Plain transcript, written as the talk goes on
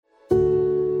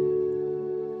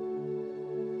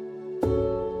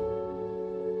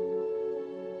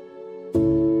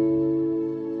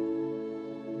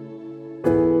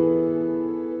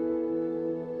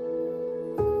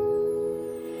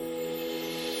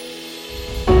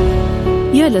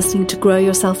You're listening to Grow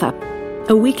Yourself Up,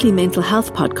 a weekly mental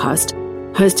health podcast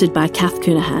hosted by Kath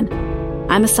Coonahan.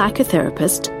 I'm a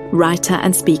psychotherapist, writer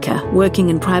and speaker working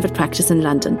in private practice in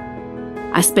London.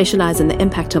 I specialize in the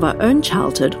impact of our own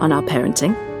childhood on our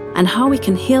parenting and how we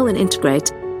can heal and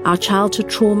integrate our childhood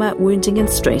trauma, wounding and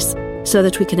stress so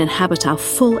that we can inhabit our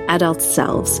full adult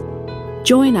selves.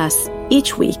 Join us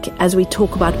each week as we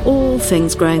talk about all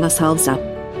things growing ourselves up,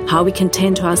 how we can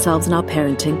tend to ourselves in our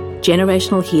parenting,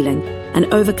 generational healing, and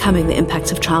overcoming the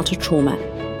impacts of childhood trauma.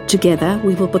 Together,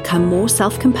 we will become more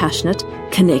self-compassionate,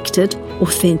 connected,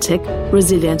 authentic,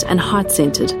 resilient, and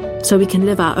heart-centered so we can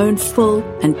live our own full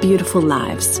and beautiful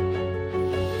lives.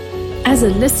 As a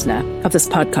listener of this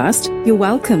podcast, you're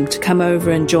welcome to come over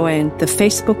and join the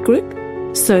Facebook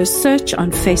group. So search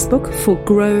on Facebook for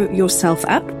Grow Yourself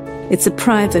Up. It's a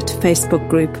private Facebook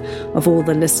group of all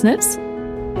the listeners.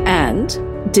 And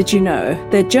did you know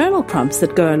there are journal prompts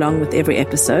that go along with every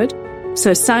episode?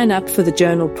 So sign up for the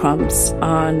journal prompts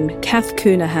on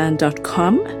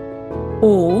kathcoonahan.com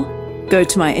or go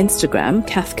to my Instagram,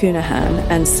 Kath Coonahan,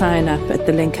 and sign up at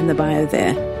the link in the bio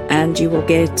there. And you will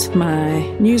get my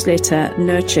newsletter,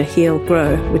 Nurture, Heal,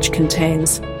 Grow, which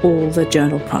contains all the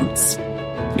journal prompts.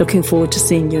 Looking forward to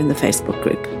seeing you in the Facebook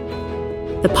group.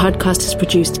 The podcast is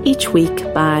produced each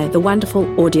week by the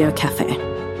wonderful Audio Cafe.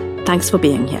 Thanks for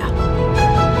being here.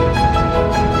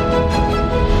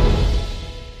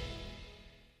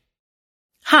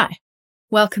 Hi,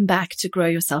 welcome back to Grow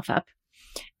Yourself Up.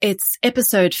 It's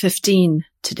episode 15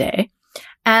 today.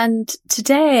 And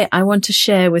today I want to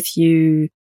share with you,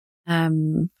 a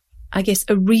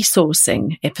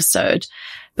resourcing episode,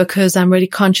 because I'm really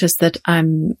conscious that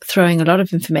I'm throwing a lot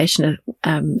of information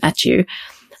at you.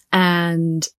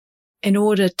 And in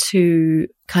order to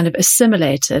kind of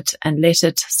assimilate it and let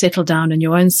it settle down in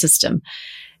your own system,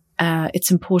 it's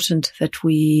important that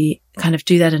we kind of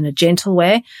do that in a gentle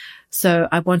way. So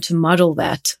I want to model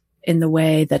that in the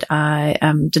way that I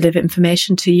deliver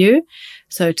information to you.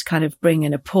 So to kind of bring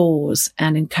in a pause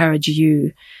and encourage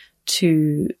you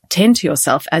to tend to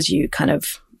yourself as you kind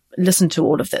of listen to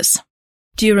all of this.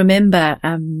 Do you remember,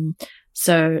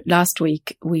 so last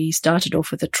week we started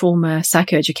off with a trauma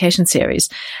psychoeducation series,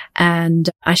 and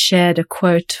I shared a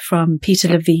quote from Peter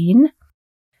Levine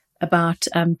about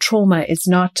trauma is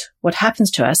not what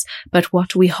happens to us, but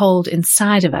what we hold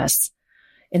inside of us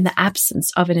in the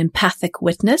absence of an empathic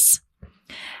witness.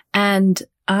 And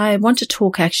I want to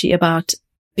talk actually about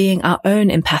being our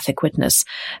own empathic witness,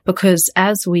 because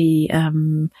as we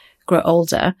grow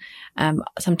older,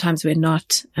 sometimes we're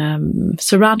not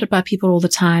surrounded by people all the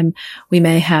time. We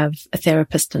may have a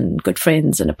therapist and good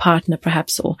friends and a partner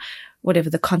perhaps, or whatever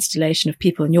the constellation of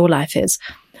people in your life is.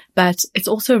 But it's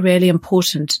also really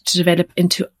important to develop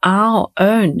into our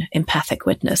own empathic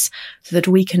witness so that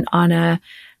we can honor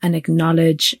and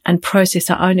acknowledge and process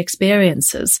our own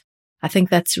experiences. I think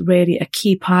that's really a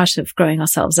key part of growing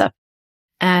ourselves up.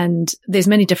 And there's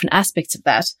many different aspects of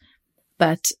that,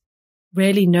 but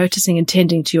really noticing and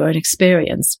tending to your own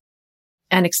experience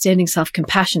and extending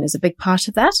self-compassion is a big part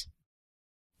of that.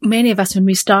 Many of us, when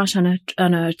we start on a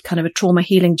kind of a trauma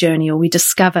healing journey, or we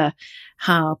discover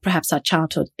how perhaps our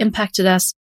childhood impacted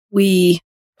us,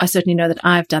 I certainly know that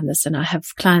I've done this, and I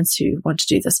have clients who want to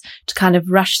do this, to kind of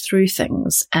rush through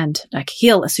things and like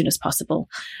heal as soon as possible,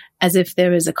 as if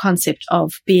there is a concept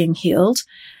of being healed,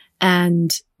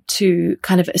 and to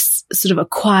kind of sort of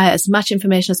acquire as much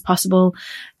information as possible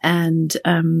and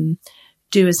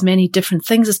do as many different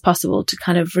things as possible to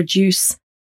kind of reduce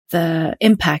the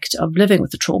impact of living with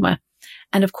the trauma.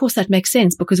 And of course that makes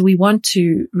sense, because we want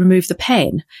to remove the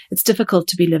pain. It's difficult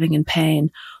to be living in pain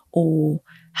or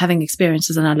having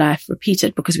experiences in our life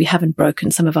repeated because we haven't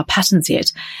broken some of our patterns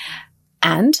yet.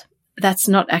 And that's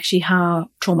not actually how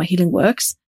trauma healing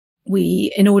works.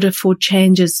 In order for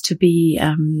changes to be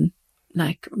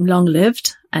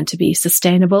long-lived and to be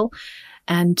sustainable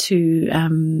and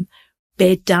to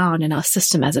bed down in our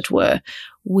system, as it were,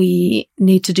 we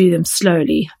need to do them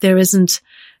slowly. There isn't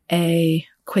a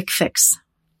quick fix.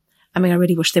 I mean, I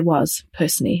really wish there was,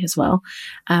 personally, as well.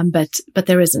 But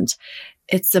there isn't.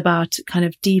 It's about kind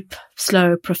of deep,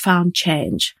 slow, profound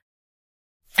change.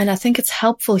 And I think it's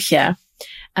helpful here.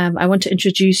 I want to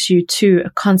introduce you to a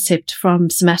concept from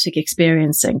somatic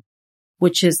experiencing,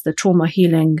 which is the trauma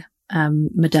healing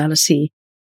modality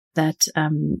that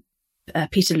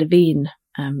Peter Levine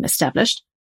established.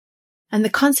 And the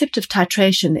concept of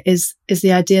titration is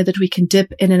the idea that we can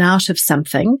dip in and out of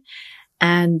something,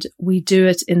 and we do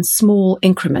it in small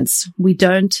increments. We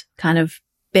don't kind of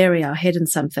bury our head in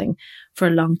something for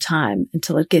a long time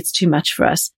until it gets too much for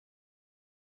us.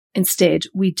 Instead,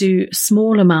 we do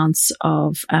small amounts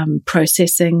of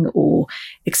processing or or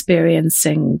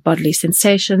experiencing bodily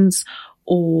sensations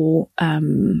or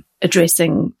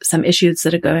addressing some issues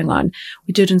that are going on.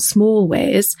 We do it in small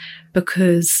ways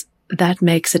because that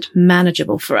makes it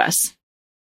manageable for us.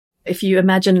 If you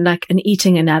imagine like an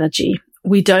eating analogy,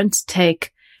 we don't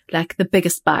take like the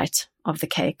biggest bite of the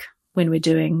cake when we're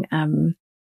doing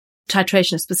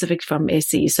titration is specific from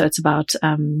SE. So it's about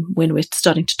when we're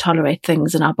starting to tolerate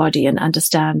things in our body and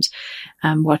understand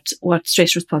what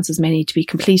stress responses may need to be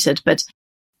completed. But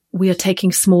we are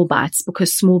taking small bites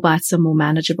because small bites are more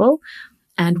manageable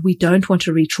and we don't want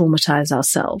to re-traumatize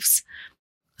ourselves.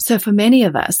 So for many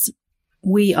of us,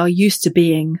 we are used to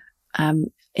being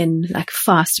in like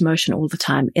fast motion all the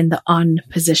time, in the on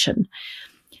position.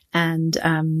 And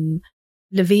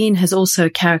Levine has also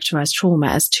characterized trauma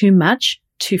as too much,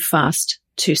 too fast,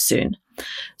 too soon.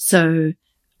 So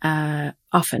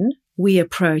often we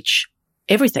approach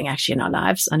everything actually in our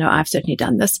lives. I know I've certainly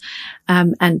done this,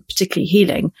 and particularly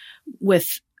healing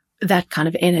with that kind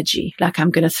of energy. Like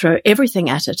I'm going to throw everything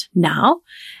at it now,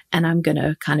 and I'm going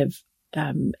to kind of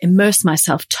immerse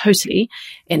myself totally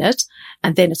in it,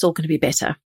 and then it's all going to be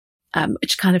better,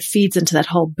 which kind of feeds into that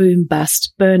whole boom,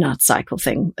 bust, burnout cycle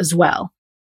thing as well.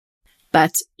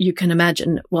 But you can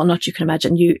imagine, well, not you can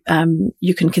imagine, you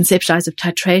can conceptualize of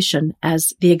titration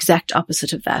as the exact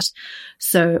opposite of that.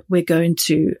 So we're going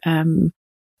to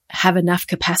have enough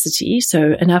capacity,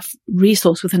 so enough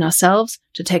resource within ourselves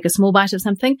to take a small bite of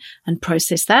something and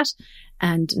process that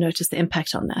and notice the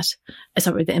impact on that.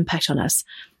 The impact on us.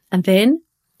 And then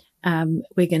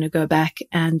we're going to go back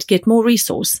and get more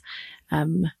resource.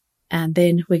 And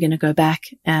then we're going to go back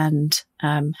and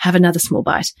have another small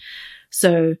bite.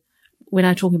 So when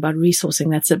I'm talking about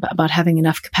resourcing, that's about having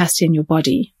enough capacity in your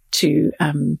body to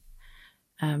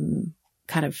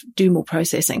kind of do more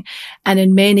processing. And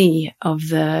in many of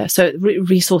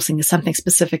resourcing is something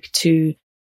specific to,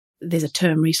 there's a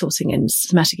term resourcing in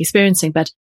somatic experiencing,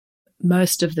 but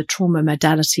most of the trauma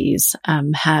modalities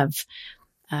have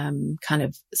kind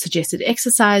of suggested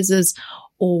exercises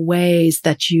or ways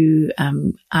that you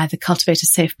either cultivate a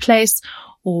safe place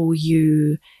or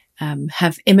you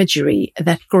have imagery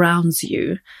that grounds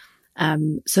you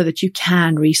so that you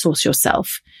can resource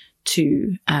yourself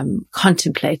to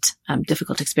contemplate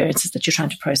difficult experiences that you're trying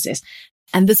to process.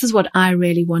 And this is what I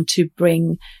really want to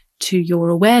bring to your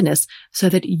awareness so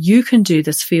that you can do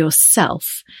this for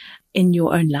yourself in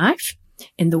your own life,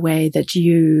 in the way that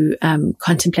you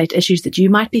contemplate issues that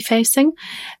you might be facing,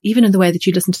 even in the way that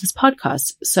you listen to this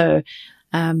podcast. So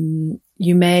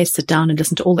you may sit down and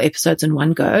listen to all the episodes in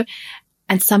one go,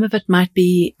 and some of it might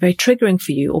be very triggering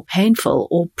for you or painful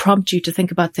or prompt you to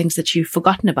think about things that you've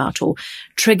forgotten about or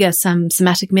trigger some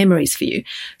somatic memories for you.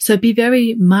 So be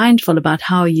very mindful about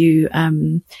how you,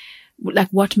 like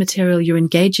what material you're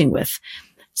engaging with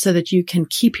so that you can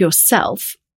keep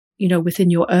yourself, within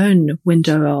your own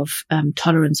window of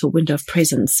tolerance or window of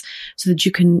presence so that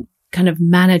you can kind of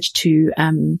manage to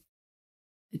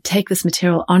take this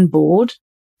material on board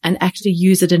and actually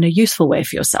use it in a useful way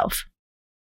for yourself.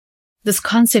 This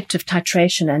concept of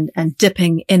titration and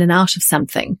dipping in and out of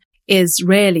something is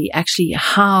really actually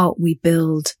how we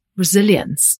build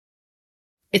resilience.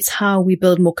 It's how we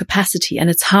build more capacity, and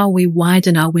it's how we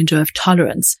widen our window of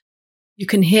tolerance. You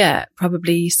can hear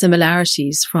probably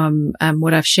similarities from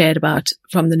what I've shared about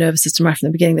from the nervous system right from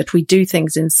the beginning, that we do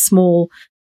things in small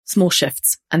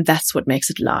shifts, and that's what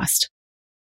makes it last.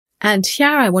 And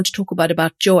here I want to talk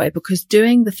about joy, because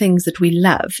doing the things that we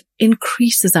love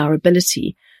increases our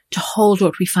ability to hold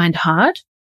what we find hard.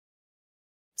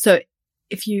 So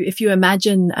if you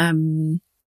imagine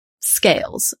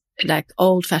scales, like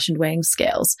old-fashioned weighing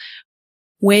scales,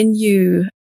 when you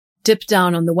dip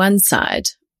down on the one side,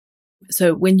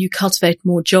 so when you cultivate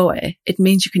more joy, it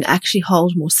means you can actually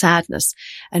hold more sadness.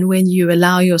 And when you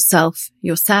allow yourself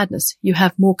your sadness, you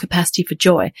have more capacity for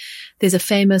joy. There's a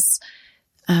famous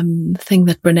thing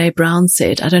that Brené Brown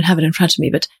said. I don't have it in front of me,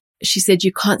 but she said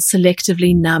you can't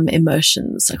selectively numb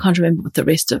emotions. I can't remember what the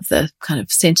rest of the kind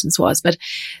of sentence was, but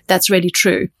that's really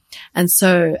true. And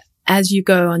so as you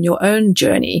go on your own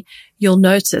journey, you'll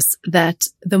notice that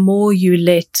the more you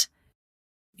let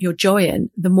your joy in,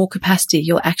 the more capacity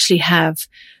you'll actually have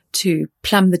to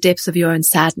plumb the depths of your own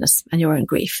sadness and your own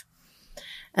grief.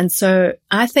 And so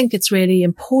I think it's really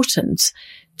important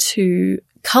to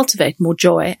cultivate more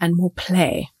joy and more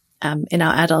play in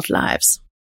our adult lives,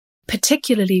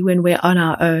 particularly when we're on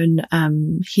our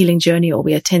own healing journey, or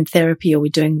we attend therapy, or we're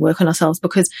doing work on ourselves,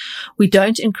 because we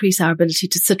don't increase our ability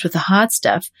to sit with the hard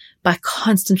stuff by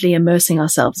constantly immersing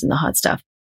ourselves in the hard stuff.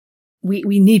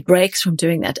 We need breaks from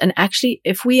doing that. And actually,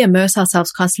 if we immerse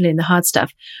ourselves constantly in the hard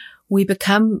stuff, we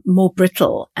become more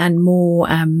brittle and more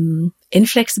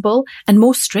inflexible and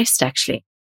more stressed, actually.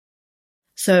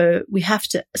 So we have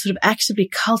to sort of actively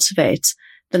cultivate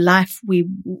the life we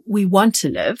want to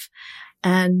live.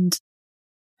 And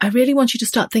I really want you to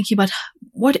start thinking about,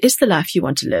 what is the life you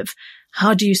want to live?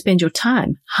 How do you spend your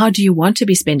time? How do you want to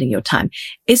be spending your time?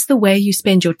 Is the way you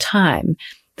spend your time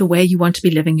the way you want to be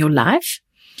living your life?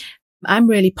 I'm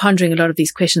really pondering a lot of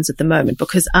these questions at the moment,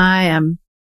 because I am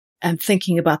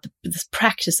thinking about this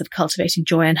practice of cultivating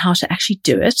joy and how to actually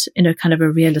do it in a kind of a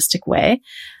realistic way.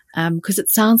 Because it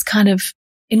sounds kind of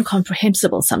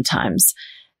incomprehensible sometimes.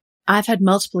 I've had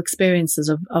multiple experiences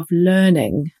of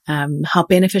learning how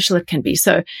beneficial it can be.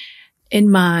 So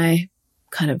in my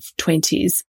kind of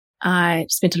 20s, I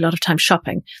spent a lot of time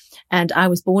shopping, and I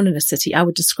was born in a city. I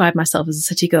would describe myself as a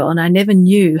city girl, and I never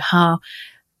knew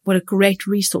what a great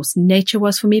resource nature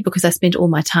was for me, because I spent all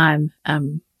my time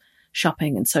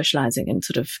shopping and socializing and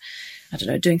sort of, I don't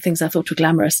know, doing things I thought were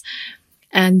glamorous.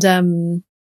 And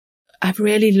I've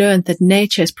really learned that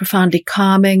nature is profoundly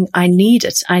calming. I need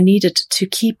it. I need it to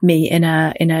keep me in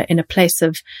a place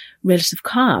of relative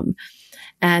calm.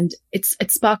 And it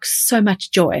sparks so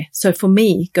much joy. So for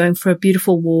me, going for a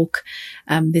beautiful walk,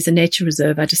 there's a nature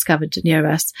reserve I discovered near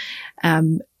us.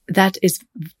 That is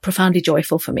profoundly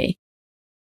joyful for me.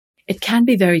 It can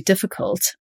be very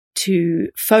difficult to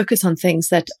focus on things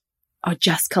that are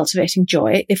just cultivating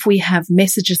joy if we have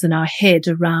messages in our head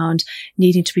around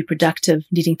needing to be productive,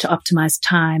 needing to optimize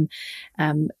time,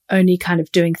 only kind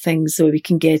of doing things so we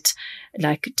can get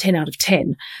like 10 out of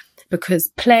 10.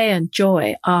 Because play and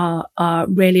joy are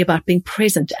really about being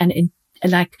present and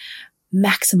like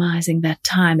maximizing that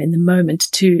time in the moment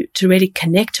to really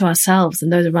connect to ourselves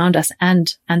and those around us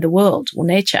and the world or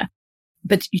nature.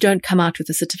 But you don't come out with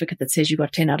a certificate that says you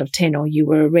got 10 out of 10 or you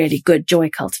were a really good joy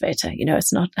cultivator. You know,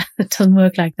 it's not, it doesn't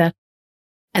work like that.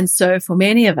 And so for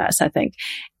many of us, I think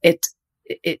it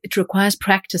requires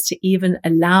practice to even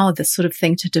allow this sort of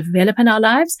thing to develop in our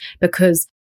lives, because,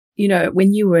 you know,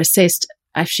 when you were assessed,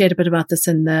 I've shared a bit about this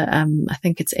in the, I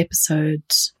think it's episode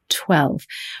 12,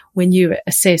 when you were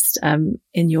assessed,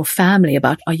 in your family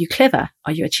about, are you clever?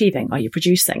 Are you achieving? Are you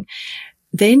producing?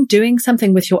 Then doing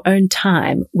something with your own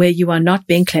time where you are not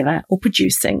being clever or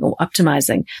producing or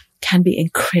optimizing can be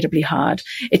incredibly hard.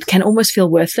 It can almost feel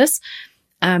worthless.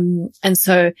 And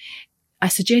so I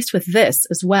suggest with this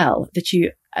as well that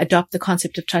you adopt the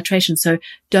concept of titration. So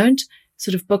don't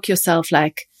sort of book yourself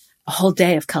like a whole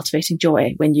day of cultivating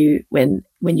joy when you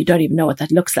don't even know what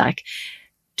that looks like.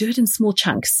 Do it in small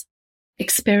chunks.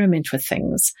 Experiment with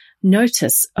things.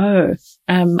 Notice, I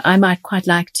might quite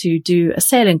like to do a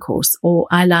sailing course, or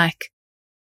I like,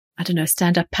 I don't know,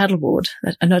 stand-up paddleboard.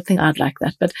 I don't think I'd like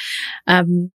that, but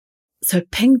so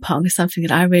ping pong is something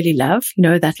that I really love, you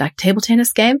know, that like table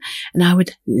tennis game, and I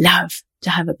would love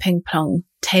to have a ping pong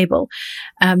table,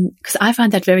 because I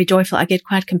find that very joyful. I get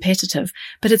quite competitive,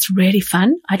 but it's really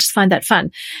fun. I just find that fun.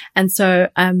 And so,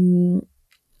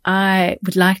 I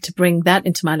would like to bring that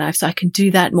into my life so I can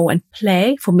do that more and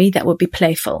play. For me, that would be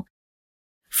playful.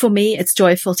 For me, it's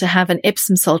joyful to have an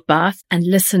Epsom salt bath and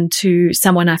listen to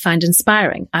someone I find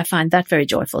inspiring. I find that very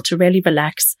joyful, to really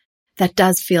relax. That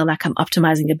does feel like I'm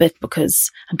optimizing a bit because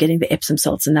I'm getting the Epsom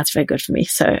salts, and that's very good for me.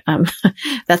 So,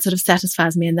 that sort of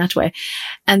satisfies me in that way.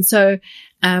 And so,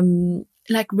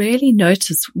 like really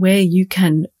notice where you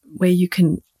can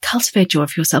cultivate joy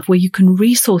for yourself, where you can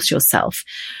resource yourself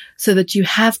so that you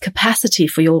have capacity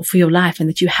for your life, and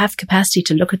that you have capacity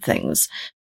to look at things.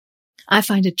 I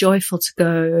find it joyful to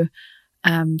go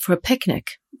for a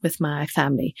picnic with my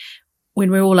family. When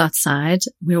we're all outside,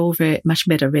 we're all very much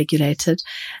better regulated.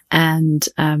 And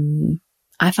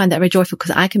I find that very joyful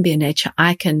because I can be in nature.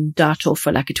 I can dart off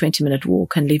for like a 20-minute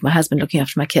walk and leave my husband looking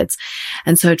after my kids.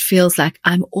 And so it feels like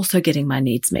I'm also getting my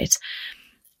needs met.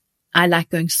 I like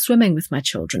going swimming with my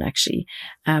children, actually.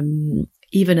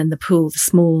 Even in the pool, the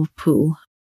small pool,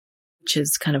 which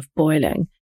is kind of boiling,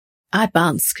 I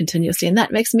bounce continuously, and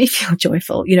that makes me feel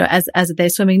joyful, you know, as they're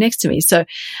swimming next to me. So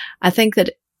I think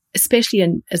that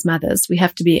especially as mothers, we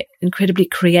have to be incredibly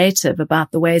creative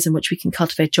about the ways in which we can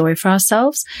cultivate joy for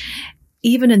ourselves.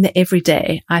 Even in the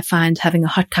everyday, I find having a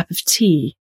hot cup of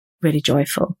tea really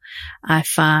joyful. I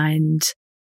find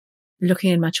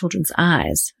looking in my children's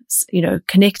eyes, you know,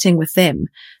 connecting with them,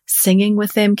 singing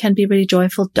with them can be really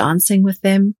joyful, dancing with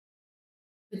them.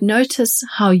 But notice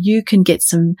how you can get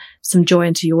some joy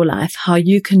into your life, how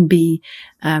you can be,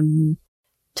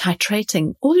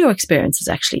 titrating all your experiences,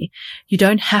 actually. You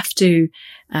don't have to,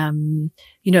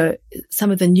 you know, some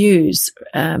of the news,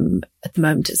 at the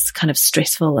moment is kind of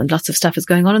stressful and lots of stuff is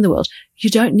going on in the world. You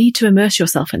don't need to immerse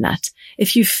yourself in that.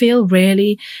 If you feel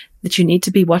really that you need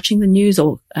to be watching the news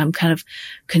or kind of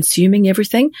consuming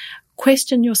everything.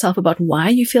 Question yourself about why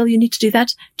you feel you need to do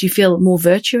that. Do you feel more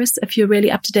virtuous if you're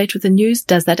really up to date with the news?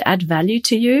 Does that add value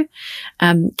to you?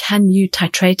 Can you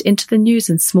titrate into the news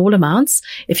in small amounts?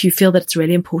 If you feel that it's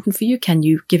really important for you, can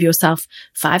you give yourself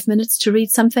 5 minutes to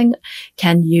read something?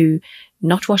 Can you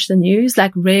not watch the news?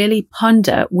 Like, really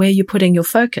ponder where you're putting your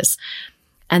focus.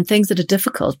 And things that are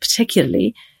difficult,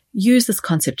 particularly, use this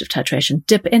concept of titration.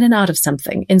 Dip in and out of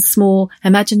something in small.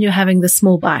 Imagine you're having this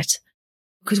small bite.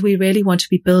 Because we really want to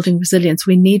be building resilience.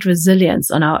 We need resilience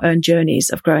on our own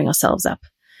journeys of growing ourselves up.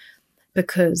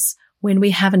 Because when we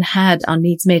haven't had our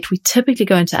needs met, we typically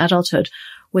go into adulthood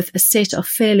with a set of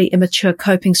fairly immature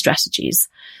coping strategies.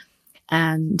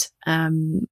 And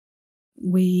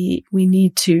we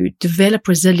need to develop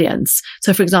resilience.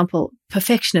 So, for example,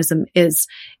 perfectionism is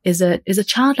a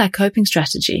childlike coping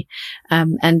strategy.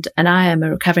 And I am a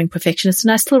recovering perfectionist,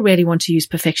 and I still really want to use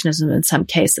perfectionism in some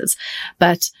cases.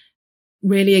 But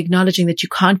really acknowledging that you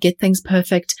can't get things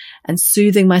perfect and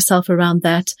soothing myself around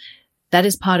that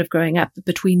is part of growing up.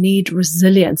 But we need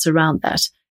resilience around that.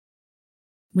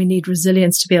 We need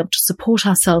resilience to be able to support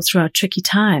ourselves through our tricky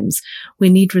times.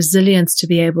 We need resilience to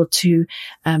be able to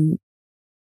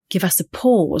give us a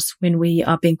pause when we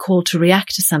are being called to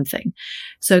react to something.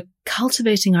 So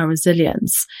cultivating our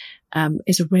resilience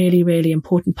is a really, really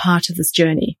important part of this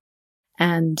journey.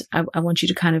 And I want you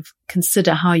to kind of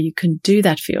consider how you can do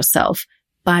that for yourself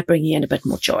by bringing in a bit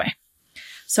more joy.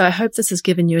 So I hope this has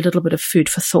given you a little bit of food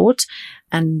for thought,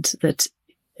 and that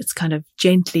it's kind of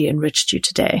gently enriched you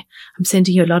today. I'm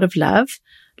sending you a lot of love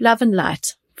and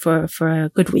light for a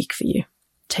good week for you.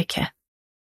 Take care.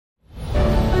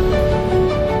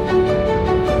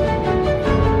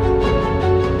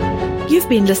 You've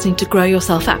been listening to Grow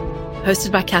Yourself Up,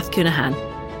 hosted by Kath Coonahan.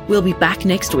 We'll be back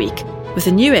next week with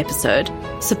a new episode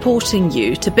supporting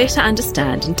you to better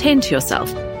understand and tend to yourself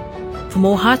for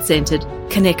more heart-centered,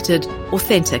 connected,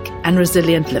 authentic, and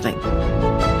resilient living.